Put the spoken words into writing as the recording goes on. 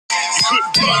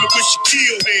couldn't bother with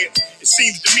Shaquille hands. It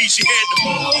seems to me she had the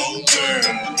whole world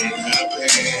in her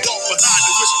hands. Walked behind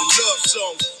her whistling love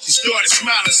songs. She started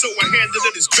smiling, so I handed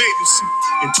her this bathing suit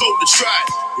and told her try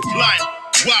it. Replying,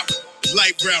 wow, with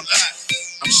light brown eyes.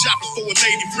 I'm shopping for a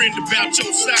lady friend about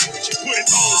your size. She put it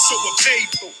on, so I paid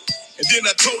for it. And then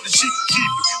I told her she could keep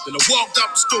it. Then I walked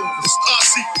out the store with this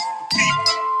secret for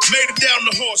people. Made it down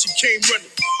the hall, she came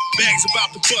running. Bags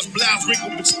about to bust, blouse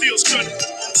wrinkled, but still stunning. Done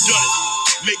it.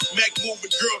 Make Mac move and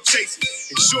girl chasing.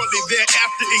 And shortly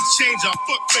thereafter, exchange our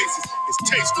fuck faces. It's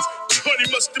tasteless. The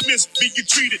honey must have missed being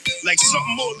treated like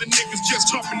something more than niggas just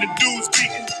humping the dudes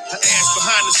beating. Her ass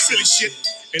behind the silly shit.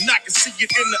 And I can see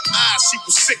it in the eyes, she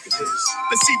was sick of this.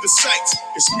 Let's see the sights,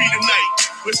 it's me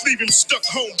tonight. Let's leave him stuck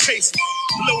home pacing.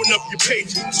 Blowing up your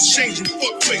pages, changing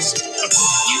fuck faces.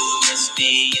 You must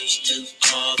be used to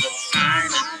all the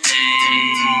finer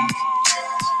things.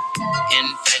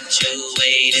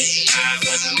 Infatuated by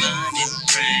what money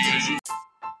brings.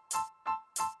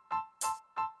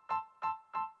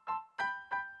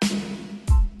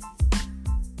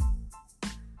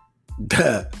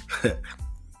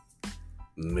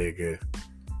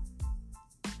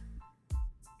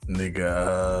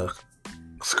 Nigga,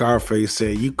 Scarface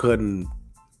said you couldn't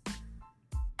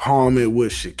palm it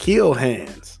with Shaquille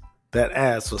hands. That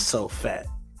ass was so fat.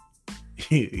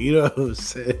 You know what I'm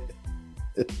saying?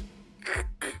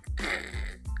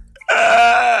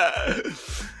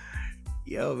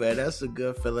 Yo, man, that's a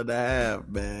good feeling to have,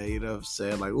 man. You know what I'm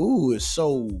saying? Like, ooh, it's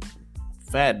so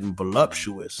fat and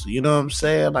voluptuous. You know what I'm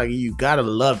saying? Like, you gotta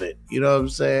love it. You know what I'm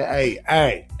saying?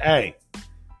 Hey.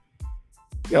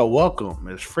 Yo, welcome.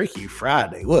 It's Freaky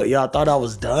Friday. What, y'all thought I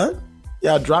was done?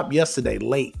 Y'all dropped yesterday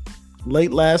late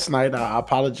last night. I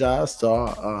apologize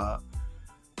to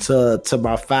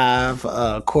my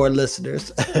 5 core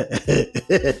listeners.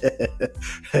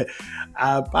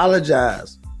 I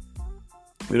apologize.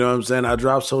 You know what I'm saying? I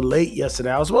dropped so late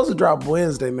yesterday. I was supposed to drop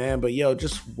Wednesday, man, but yo,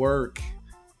 just work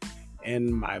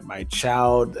and my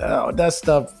child, that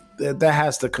stuff that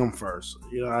has to come first.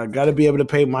 You know, I got to be able to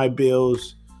pay my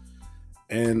bills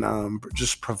and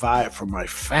just provide for my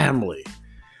family.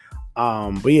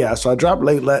 But yeah, so I dropped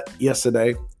late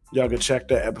yesterday. Y'all can check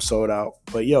that episode out.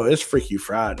 But yo, it's Freaky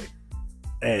Friday.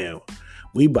 And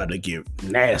we about to get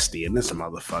nasty in this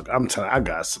motherfucker. I'm telling you, I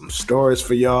got some stories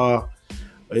for y'all.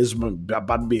 It's about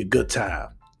to be a good time.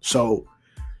 So,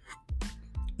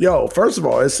 yo, first of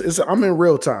all, I'm in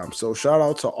real time. So shout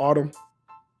out to Autumn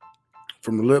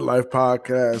from the Lit Life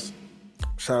Podcast.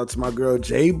 Shout out to my girl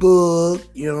J Boog.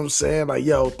 You know what I'm saying? Like,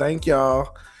 yo, thank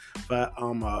y'all for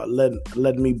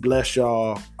letting me bless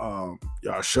y'all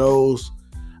y'all shows.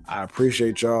 I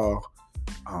appreciate y'all.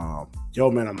 Yo,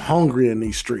 man, I'm hungry in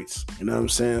these streets. You know what I'm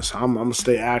saying? So I'm gonna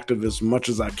stay active as much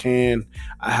as I can.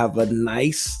 I have a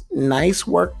nice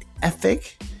work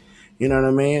ethic. You know what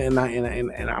I mean? And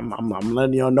I'm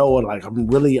letting y'all know, like, I'm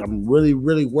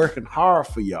really working hard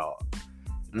for y'all. You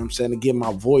know what I'm saying? To get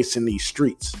my voice in these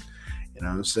streets. You know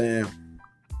what I'm saying?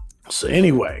 So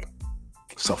anyway,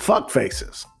 so fuck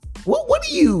faces. What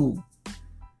do you?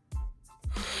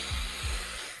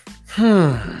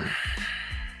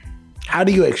 How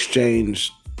do you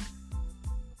exchange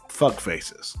fuck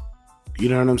faces? You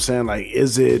know what I'm saying? Like,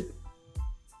 is it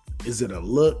a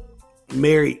look?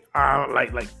 Married,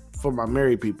 like for my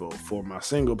married people, for my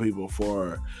single people,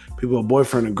 for people,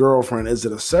 boyfriend and girlfriend, is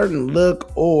it a certain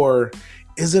look or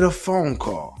is it a phone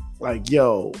call? Like,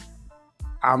 yo,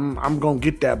 I'm gonna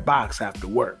get that box after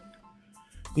work.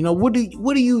 You know, what do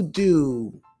you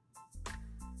do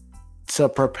to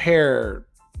prepare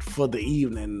for the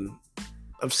evening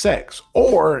of sex?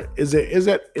 Or is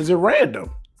it random?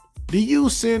 Do you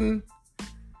send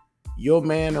your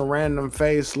man a random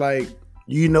face like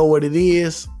you know what it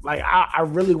is? Like, I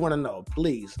really want to know.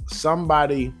 Please,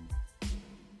 somebody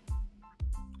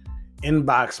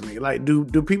inbox me. Like, do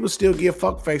people still get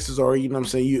fuck faces, or you know what I'm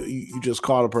saying? You just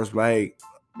call a person like, hey,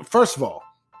 first of all,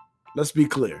 let's be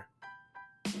clear.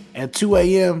 At 2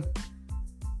 a.m.,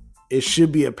 it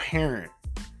should be apparent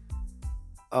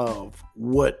of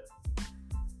what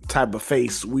type of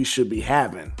face we should be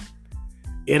having.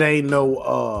 It ain't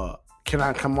no, can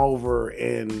I come over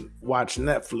and watch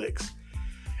Netflix?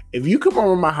 If you come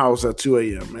over my house at 2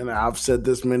 a.m., and I've said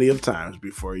this many of times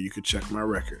before, you could check my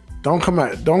record. Don't come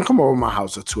over my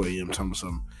house at 2 a.m. Tell me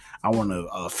something. I want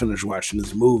to finish watching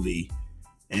this movie,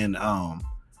 and I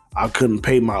couldn't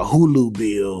pay my Hulu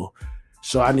bill,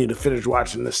 so I need to finish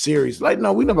watching this series. Like,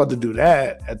 no, we're not about to do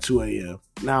that at 2 a.m.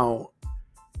 Now,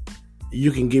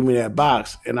 you can give me that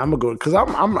box, and I'm gonna go, because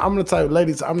I'm the type,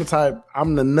 ladies, I'm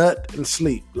the nut and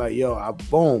sleep. Like, yo,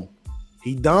 boom,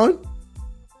 he done?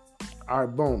 All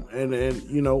right, boom. And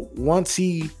you know, once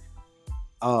he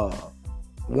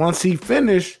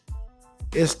finished,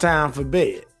 it's time for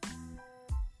bed.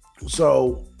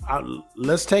 So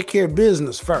let's take care of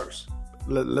business first.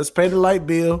 Let's pay the light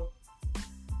bill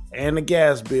and the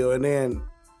gas bill, and then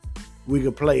we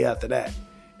can play after that.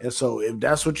 And so if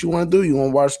that's what you want to do, you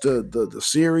want to watch the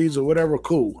series or whatever,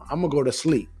 cool. I'm going to go to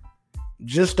sleep.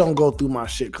 Just don't go through my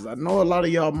shit, because I know a lot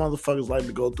of y'all motherfuckers like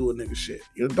to go through a nigga shit.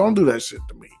 You know, don't do that shit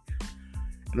to me.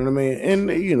 You know what I mean? And,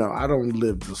 you know, I don't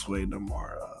live this way no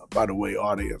more, by the way,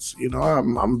 audience. You know,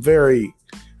 I'm very,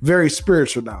 very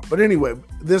spiritual now. But anyway,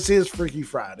 this is Freaky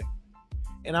Friday.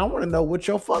 And I want to know what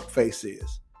your fuck face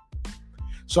is.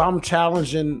 So I'm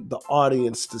challenging the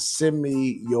audience to send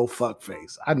me your fuck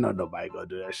face. I know nobody gonna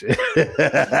do that shit.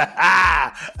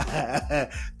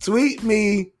 Tweet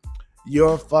me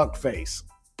your fuck face.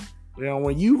 You know,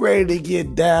 when you ready to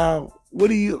get down, what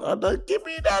do you, give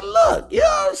me that look. You know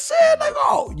what I'm saying? Like,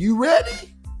 oh, you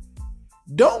ready?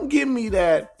 Don't give me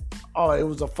that, oh, it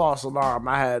was a false alarm.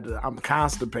 I'm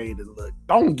constipated look.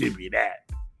 Don't give me that.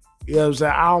 You know what I'm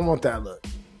saying? I don't want that look.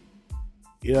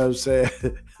 You know what I'm saying?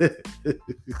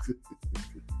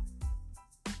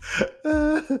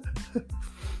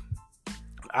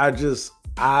 I just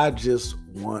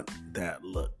want that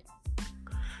look.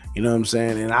 You know what I'm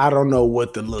saying? And I don't know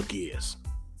what the look is.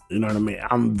 You know what I mean?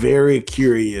 I'm very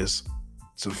curious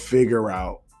to figure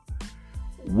out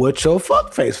what your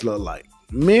fuck face look like.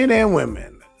 Men and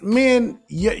women. Men,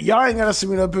 y'all ain't gotta see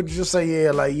me in that picture. Just say, yeah,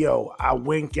 like, yo, I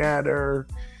wink at her.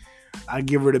 I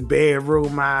give her the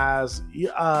bedroom eyes.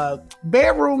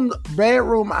 Bedroom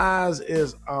eyes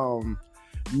is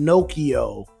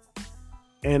Nokio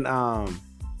and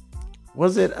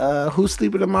was it Who's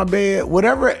Sleeping in My Bed?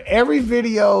 Whatever, every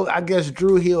video I guess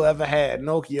Drew Hill ever had,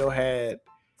 Nokio had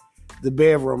the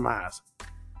bedroom eyes.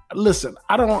 Listen,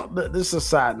 this is a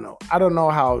side note. I don't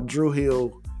know how Drew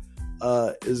Hill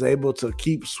is able to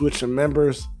keep switching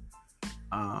members.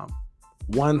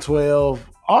 112,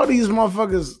 all these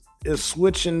motherfuckers is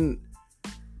switching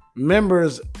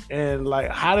members, and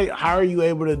like how are you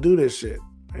able to do this shit?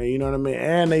 And you know what I mean?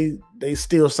 And they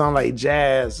still sound like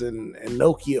Jazz and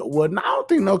Nokio. Well, I don't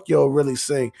think Nokio really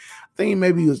sing. I think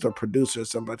maybe he was the producer or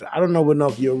something like that. I don't know what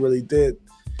Nokio really did.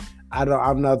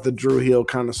 I'm not the Drew Hill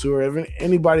connoisseur. If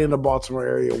anybody in the Baltimore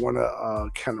area want to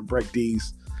kind of break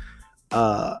these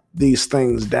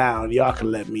things down, y'all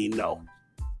can let me know.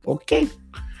 Okay.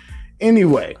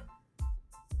 Anyway.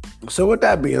 So with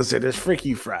that being said, it's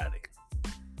Freaky Friday.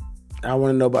 I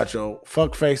want to know about your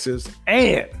fuck faces,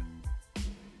 and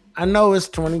I know it's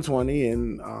 2020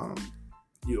 and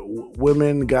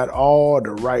women got all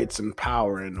the rights and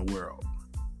power in the world,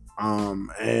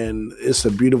 and it's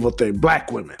a beautiful thing.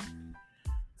 Black women,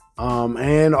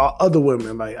 and other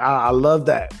women, like I love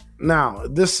that. Now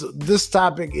this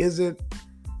topic isn't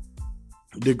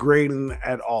degrading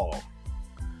at all.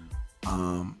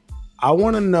 I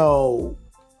want to know,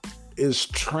 is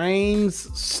trains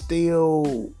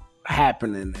still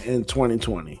happening in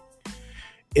 2020?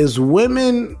 Is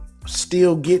women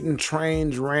still getting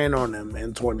trains ran on them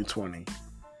in 2020?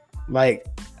 Like,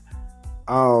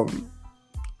 I'm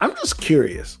just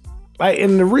curious. Like,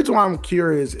 and the reason why I'm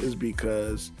curious is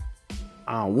because,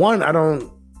 one, I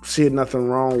don't see nothing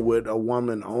wrong with a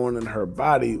woman owning her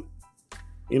body.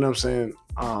 You know what I'm saying?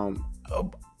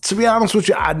 To be honest with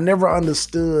you, I never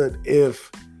understood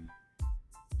if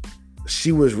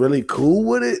she was really cool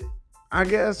with it, I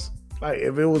guess. Like,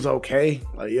 if it was okay,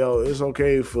 like, yo, it's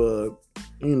okay for,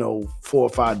 4 or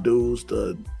 5 dudes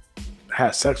to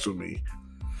have sex with me.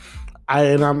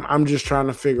 I'm just trying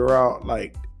to figure out,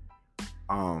 like,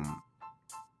 I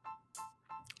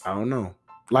don't know.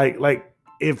 Like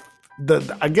if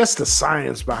I guess the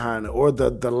science behind it, or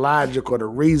the logic or the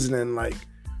reasoning, like,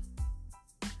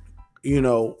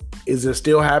 is it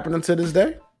still happening to this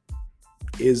day?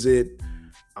 Is it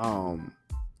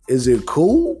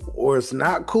cool, or it's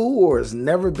not cool, or it's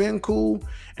never been cool?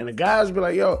 And the guys be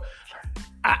like, yo,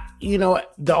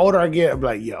 the older I get, I'm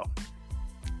like, yo,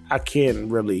 I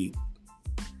can't really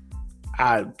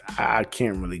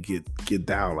get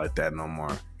down like that no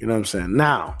more. You know what I'm saying?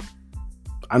 Now,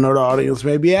 I know the audience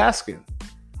may be asking,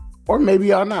 or maybe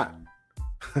y'all not.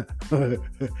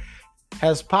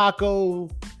 Has Paco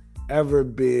ever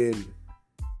been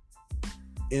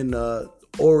in a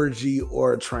orgy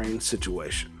or a train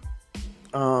situation?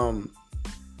 The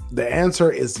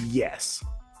answer is yes.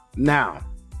 Now,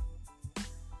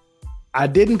 I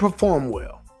didn't perform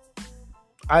well.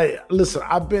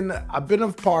 I've been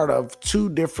a part of 2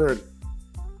 different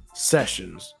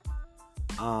sessions.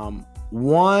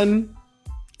 One,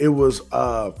 it was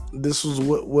this was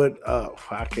what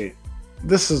I can't.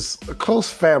 this is a close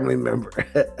family member.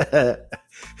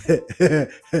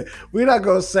 We're not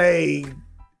gonna say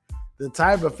the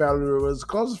type of family member, it's a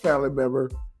close family member.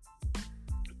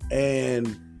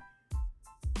 And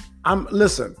I'm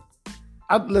attracted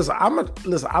to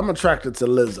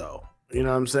Lizzo. You know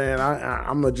what I'm saying?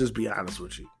 I'm gonna just be honest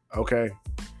with you, okay?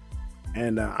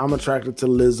 And I'm attracted to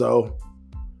Lizzo.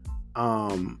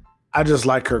 I just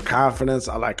like her confidence.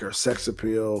 I like her sex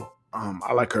appeal.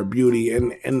 I like her beauty.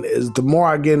 And as the more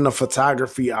I get into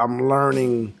photography, I'm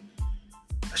learning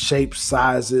shapes,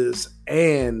 sizes,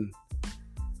 and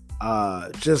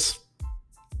just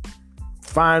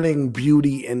finding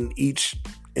beauty in each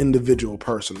individual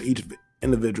person, each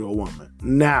individual woman.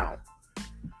 Now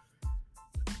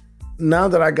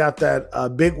that I got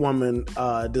that big woman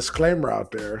disclaimer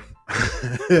out there,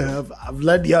 I've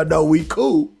let y'all know we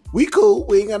cool. We cool.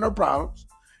 We ain't got no problems.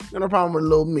 Got no problem with a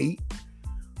little meat.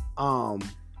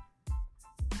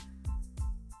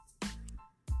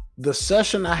 The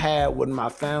session I had with my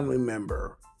family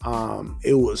member,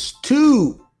 it was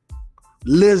 2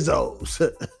 Lizzos.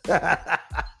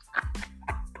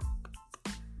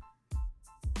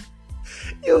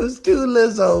 It was 2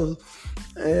 Lizzos.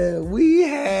 And we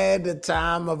had the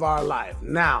time of our life.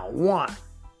 Now, one,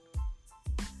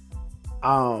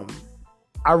 I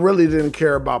really didn't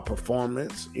care about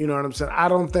performance. You know what I'm saying? I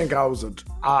don't think I was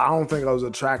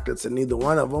attracted to neither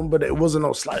one of them, but it wasn't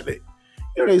no slight.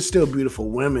 They're still beautiful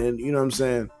women. You know what I'm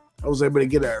saying? I was able to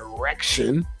get an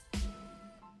erection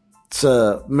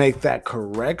to make that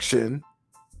correction.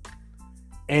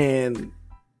 And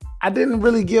I didn't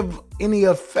really give any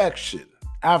affection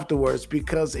afterwards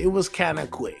because it was kind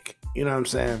of quick. You know what I'm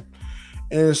saying?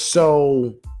 And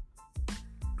so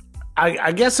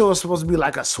I guess it was supposed to be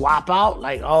like a swap out.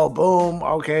 Like, oh, boom,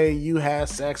 okay, you had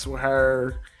sex with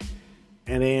her.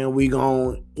 And then we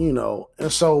gon',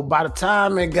 And so by the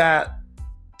time it got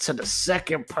to the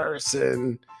second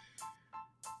person,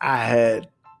 I had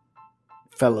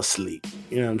fell asleep.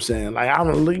 You know what I'm saying?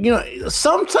 Like,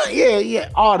 sometimes, yeah,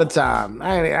 all the time.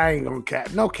 I ain't gonna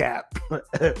cap, no cap.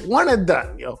 One and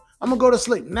done, I'm gonna go to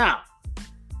sleep. Now,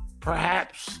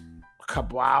 perhaps a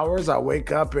couple hours, I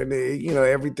wake up and,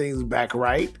 everything's back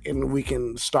right and we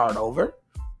can start over.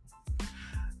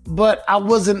 But I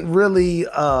wasn't really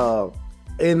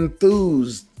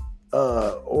enthused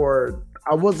or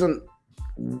I wasn't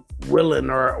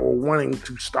willing or wanting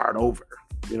to start over.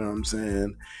 You know what I'm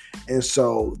saying? And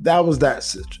so that was that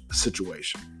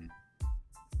situation.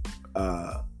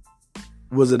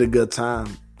 Was it a good time?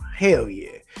 Hell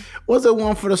yeah. Was it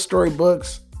one for the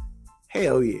storybooks?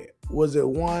 Hell yeah. Was it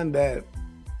one that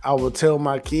I would tell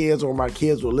my kids or my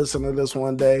kids will listen to this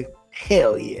one day?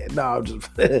 Hell yeah. No, I'm just...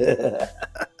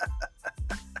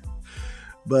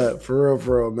 But for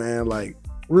real, man, like,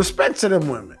 respect to them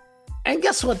women. And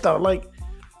guess what, though? Like,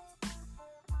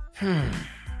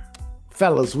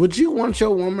 fellas, would you want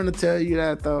your woman to tell you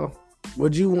that, though?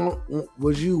 Would you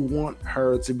want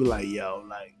her to be like, yo,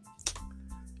 like,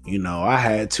 I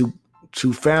had two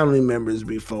family members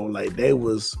before, like, they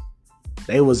was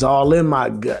all in my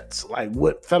guts. Like,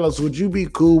 what, fellas, would you be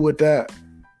cool with that?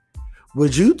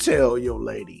 Would you tell your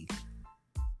lady,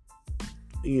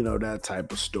 that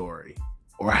type of story?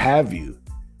 Or have you?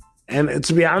 And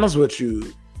to be honest with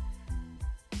you,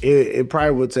 it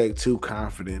probably would take 2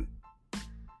 confident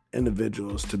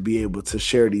individuals to be able to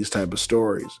share these type of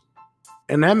stories.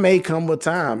 And that may come with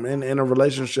time in a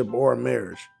relationship or a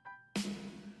marriage.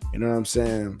 You know what I'm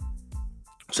saying?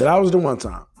 So that was the one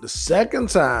time. The second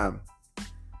time,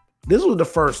 this was the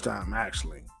first time,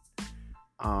 actually.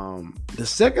 The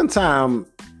second time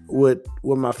with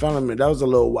my family, that was a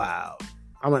little wild.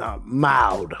 I mean,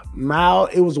 mild.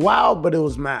 It was wild, but it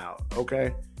was mild.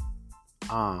 Okay.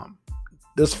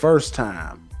 This first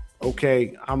time,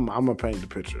 okay, I'm gonna paint the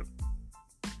picture.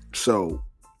 So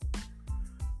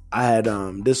I had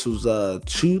this was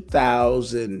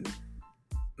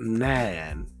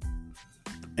 2009,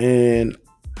 and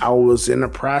I was in the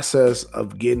process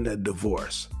of getting a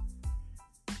divorce,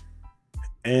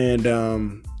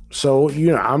 and so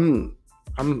I'm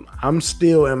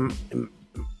still in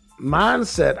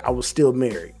mindset. I was still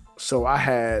married, so I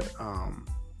had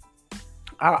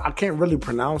I can't really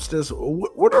pronounce this.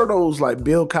 What are those, like,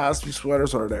 Bill Cosby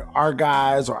sweaters, or they're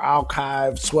Archives or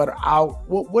Archive sweater,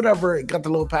 whatever, it got the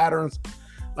little patterns.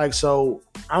 Like, so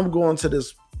I'm going to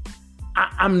this,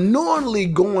 I'm normally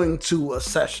going to a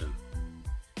session,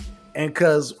 and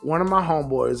cause one of my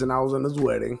homeboys and I was in his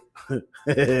wedding.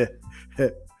 I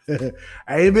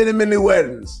ain't been in many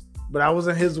weddings, but I was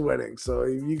in his wedding. So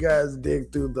if you guys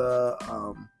dig through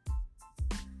the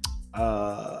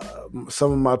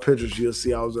some of my pictures, you'll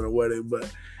see I was in a wedding.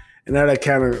 But And that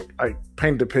kind of like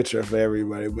paint the picture for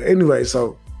everybody. But anyway,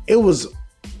 so it was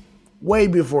way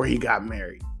before he got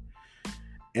married.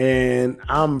 And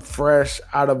I'm fresh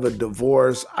out of a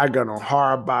divorce. I got on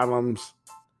hard bottoms,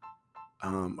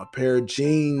 a pair of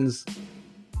jeans,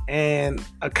 and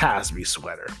a Cosby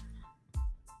sweater.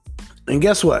 And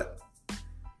guess what?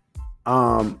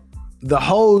 The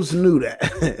hoes knew that.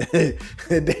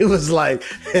 They was like,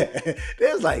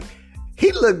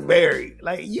 he looked married.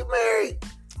 Like, you married?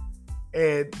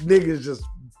 And niggas just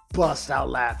bust out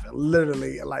laughing.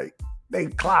 Literally, like, they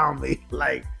clown me.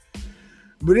 Like,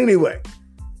 but anyway.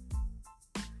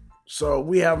 So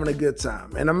we having a good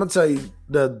time. And I'm going to tell you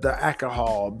the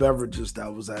alcohol beverages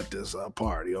that was at this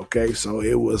party, okay? So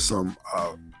it was some,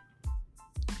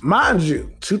 mind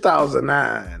you,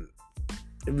 2009,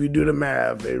 if you do the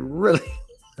math, it really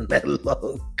that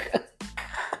low.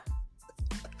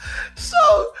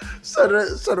 So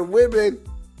the women,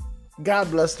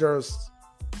 God bless their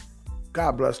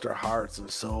hearts and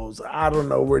souls. I don't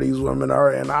know where these women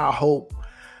are, and I hope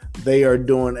they are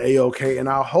doing A-okay, and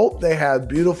I hope they have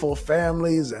beautiful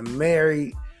families and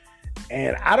married.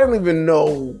 And I don't even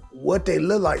know what they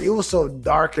look like. It was so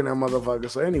dark in that motherfucker.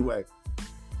 So anyway,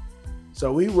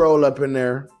 so we roll up in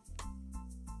there,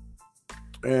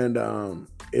 and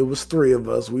it was 3 of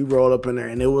us. We rolled up in there,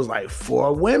 and it was like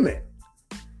 4 women.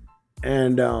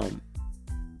 And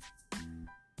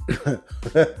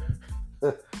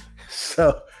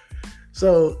so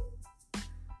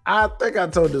I think I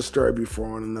told this story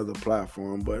before on another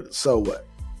platform, but so what?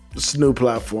 It's a new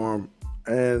platform,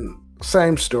 and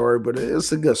same story, but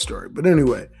it's a good story. But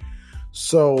anyway,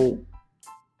 so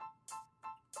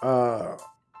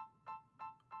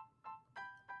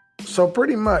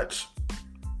pretty much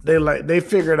they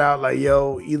figured out like,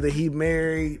 yo, either he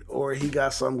married or he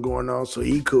got something going on, so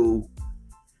he cool.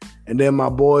 And then my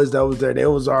boys that was there, they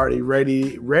was already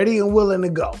ready and willing to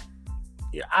go.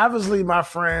 Yeah, obviously my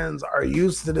friends are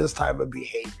used to this type of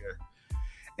behavior.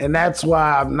 And that's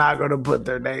why I'm not going to put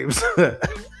their names.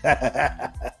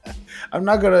 I'm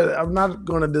not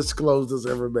going to disclose this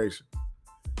information.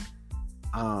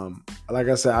 Like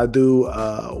I said, I do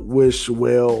wish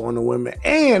well on the women,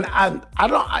 and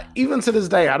I even to this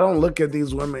day, I don't look at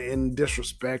these women in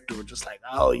disrespect or just like,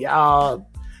 oh, y'all,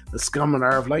 the scum of the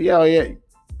earth. Like, yo, yeah,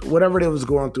 whatever they was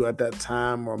going through at that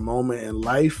time or moment in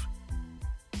life.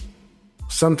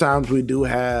 Sometimes we do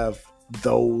have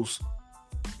those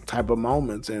type of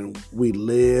moments, and we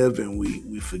live and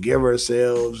we forgive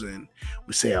ourselves and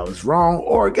we say I was wrong,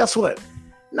 or guess what?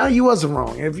 No, you wasn't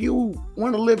wrong. If you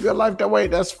want to live your life that way,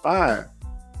 that's fine.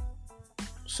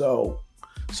 So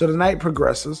the night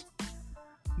progresses.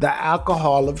 The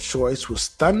alcohol of choice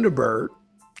was Thunderbird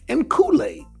and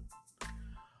Kool-Aid.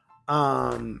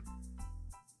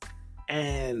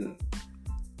 And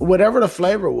whatever the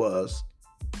flavor was,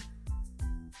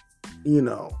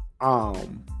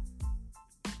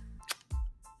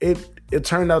 it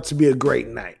turned out to be a great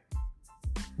night,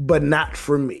 but not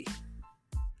for me.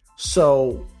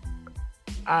 So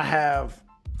I'm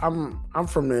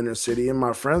from the inner city, and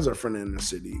my friends are from the inner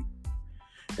city.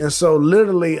 And so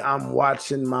literally I'm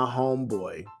watching my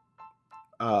homeboy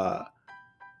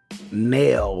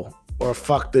nail or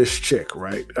fuck this chick,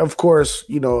 right? Of course,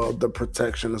 the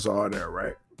protection is all there,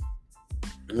 right?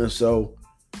 And so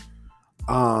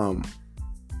we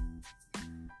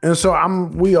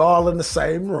all in the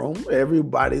same room.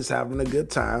 Everybody's having a good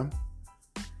time.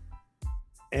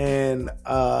 And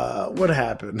what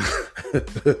happened?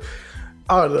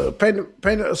 The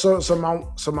painter. So my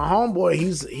homeboy,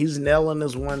 he's nailing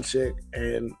this one chick,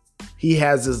 and he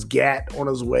has his gat on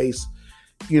his waist,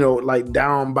 like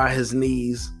down by his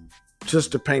knees,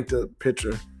 just to paint the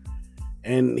picture.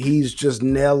 And he's just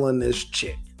nailing this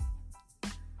chick,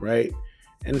 right?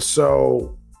 And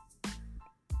so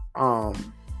I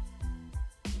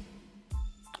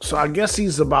guess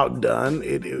he's about done.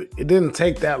 It didn't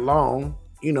take that long.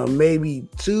 Maybe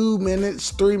 2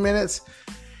 minutes, 3 minutes.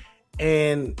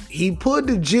 And he pulled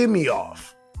the Jimmy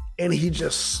off. And he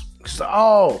just said,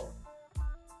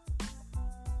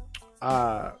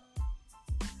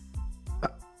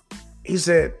 he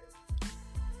said,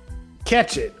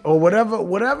 catch it. Or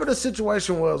whatever the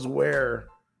situation was where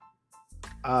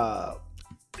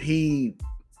he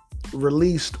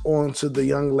released onto the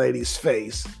young lady's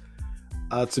face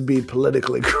to be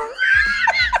politically correct.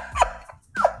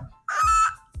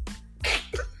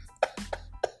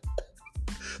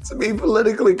 To be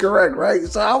politically correct, right?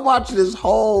 So I watched this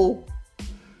whole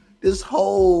what's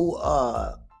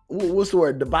the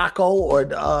word, debacle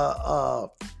or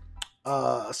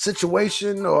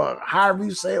situation, or however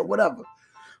you say it, whatever.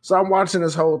 So I'm watching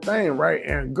this whole thing, right?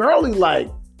 And girly like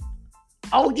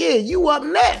oh yeah, you up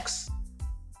next.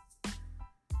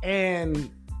 And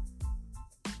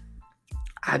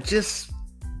I just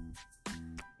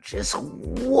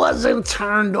wasn't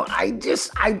turned on. I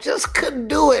just couldn't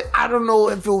do it. I don't know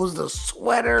if it was the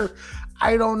sweater.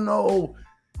 I don't know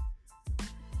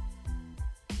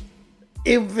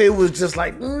if it was just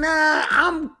like, nah,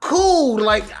 I'm cool.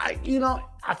 Like, I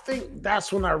think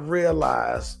that's when I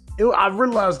realized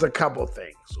a couple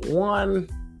things. One,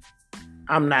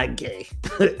 I'm not gay.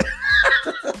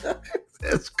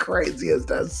 As crazy as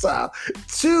that sounds.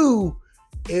 Two,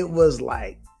 it was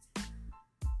like,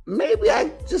 maybe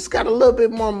I just got a little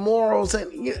bit more morals,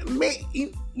 and you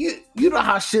know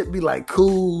how shit be like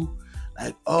cool,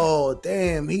 like, oh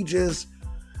damn, he just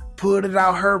put it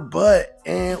out her butt,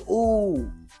 and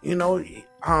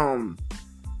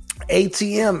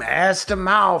ATM ass to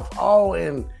mouth,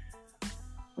 and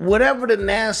whatever the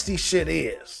nasty shit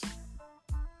is,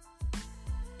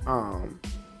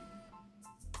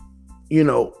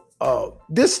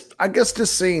 this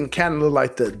scene kind of looked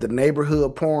like the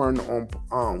neighborhood porn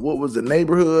on what was the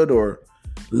neighborhood or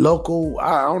local?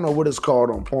 I don't know what it's called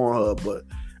on Pornhub, but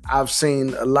I've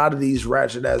seen a lot of these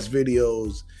ratchet ass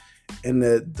videos, and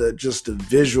the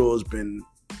visual has been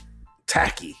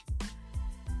tacky.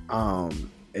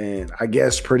 And I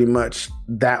guess pretty much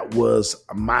that was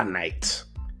my night.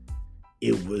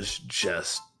 It was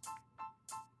just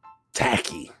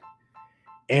tacky.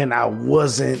 And I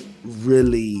wasn't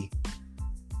really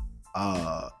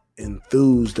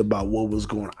enthused about what was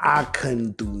going on. I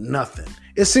couldn't do nothing.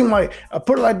 It seemed like, I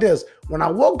put it like this, when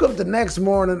I woke up the next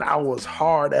morning, I was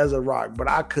hard as a rock, but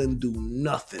I couldn't do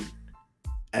nothing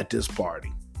at this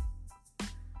party.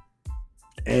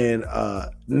 And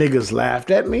niggas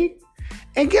laughed at me.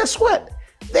 And guess what?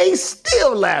 They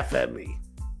still laugh at me.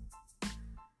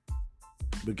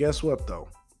 But guess what, though?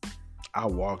 I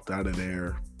walked out of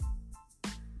there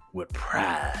with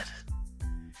pride.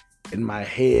 And my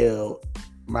head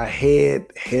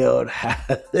held high.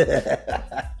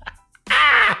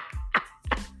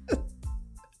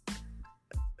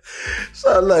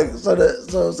 So look, so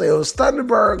it was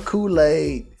Thunderbird,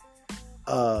 Kool-Aid,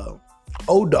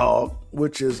 O-Dog,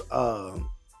 which is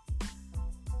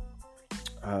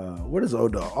what is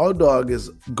O-Dog? O-Dog is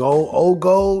gold.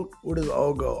 O-Gold. What is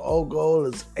O-Gold?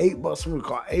 O-Gold is 8 ball. Something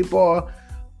called 8 ball.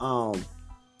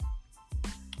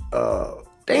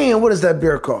 Damn, what is that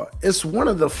beer called? It's one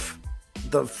of the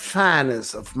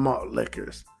finest of malt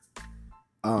liquors.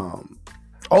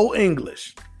 Old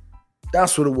English.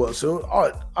 That's what it was. So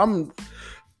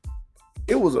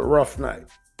it was a rough night.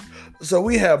 So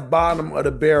we had bottom of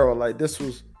the barrel. Like it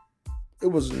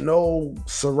was no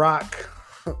Ciroc.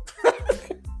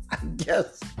 I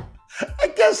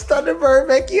guess Thunderbird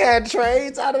Mickey had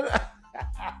trades. I don't know.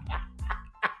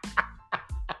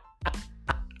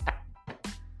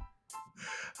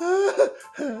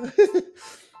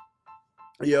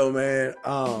 Yo, man.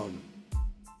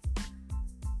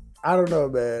 I don't know,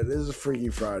 man. This is a Freaky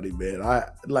Friday, man.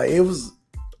 It was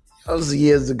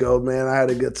years ago, man. I had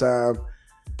a good time.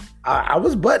 I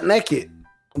was butt naked,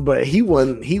 but he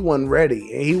wasn't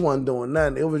ready, and he wasn't doing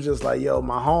nothing. It was just like, yo,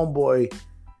 my homeboy,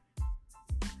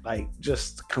 like,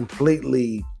 just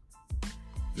completely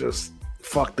just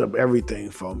fucked up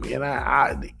everything for me. And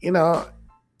I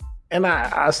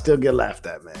still get laughed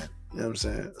at, man. You know what I'm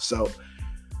saying? So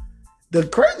the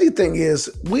crazy thing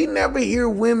is, we never hear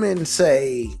women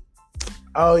say,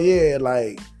 oh yeah,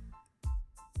 like,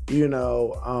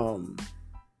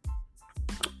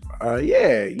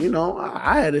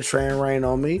 I had a train rain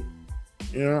on me,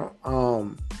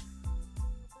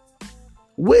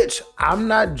 which I'm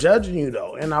not judging you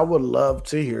though. And I would love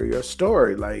to hear your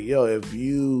story. Like, yo, if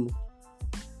you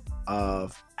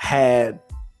had,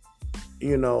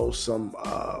 some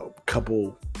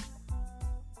couple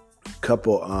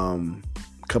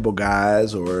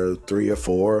guys, or 3 or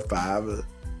 4 or 5 or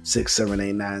 6, 7,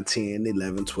 8, 9, 10,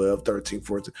 11, 12, 13,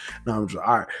 14. No, I'm just,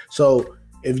 all right. So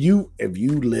if you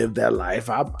live that life,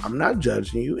 I'm not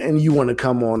judging you, and you want to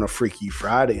come on a Freaky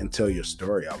Friday and tell your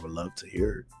story, I would love to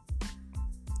hear it.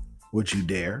 Would you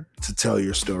dare to tell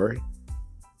your story?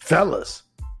 Fellas,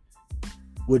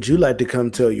 would you like to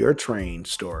come tell your train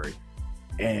story?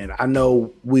 And I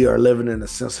know we are living in a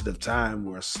sensitive time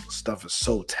where stuff is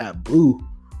so tabooish,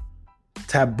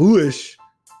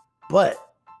 but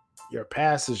your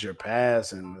past is your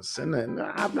past, and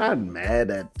I'm not mad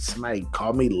that somebody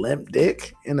called me limp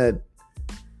dick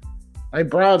like,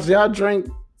 bros, y'all drink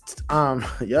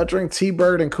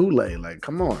T-Bird and Kool-Aid. Like,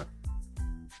 come on.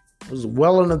 It was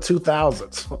well in the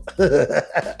 2000s.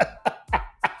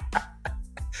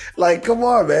 Like, come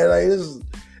on, man. Like,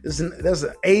 that's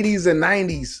the 80s and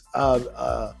 90s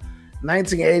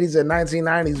 1980s and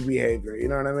 1990s behavior. You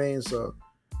know what I mean? So,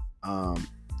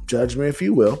 judge me if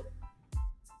you will.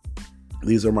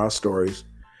 These are my stories.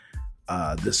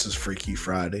 This is Freaky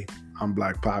Friday. I'm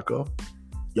Black Paco.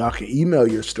 Y'all can email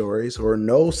your stories or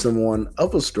know someone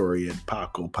of a story at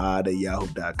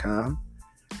pacopod@yahoo.com.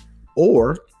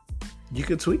 Or you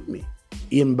can tweet me,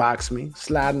 inbox me,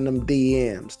 slide in them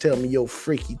DMs, tell me your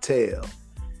freaky tale.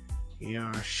 You know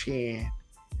what I'm saying?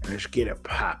 And let's get it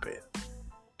popping.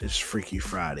 This Freaky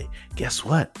Friday. Guess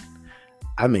what?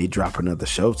 I may drop another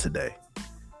show today.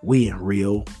 We in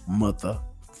real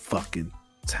motherfucking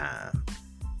time.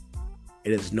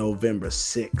 It is November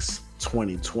 6th,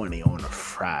 2020 on a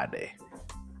Friday.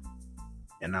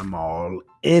 And I'm all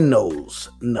in those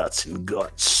nuts and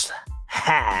guts.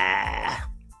 Ha!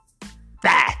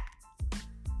 Ah!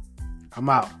 I'm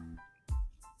out.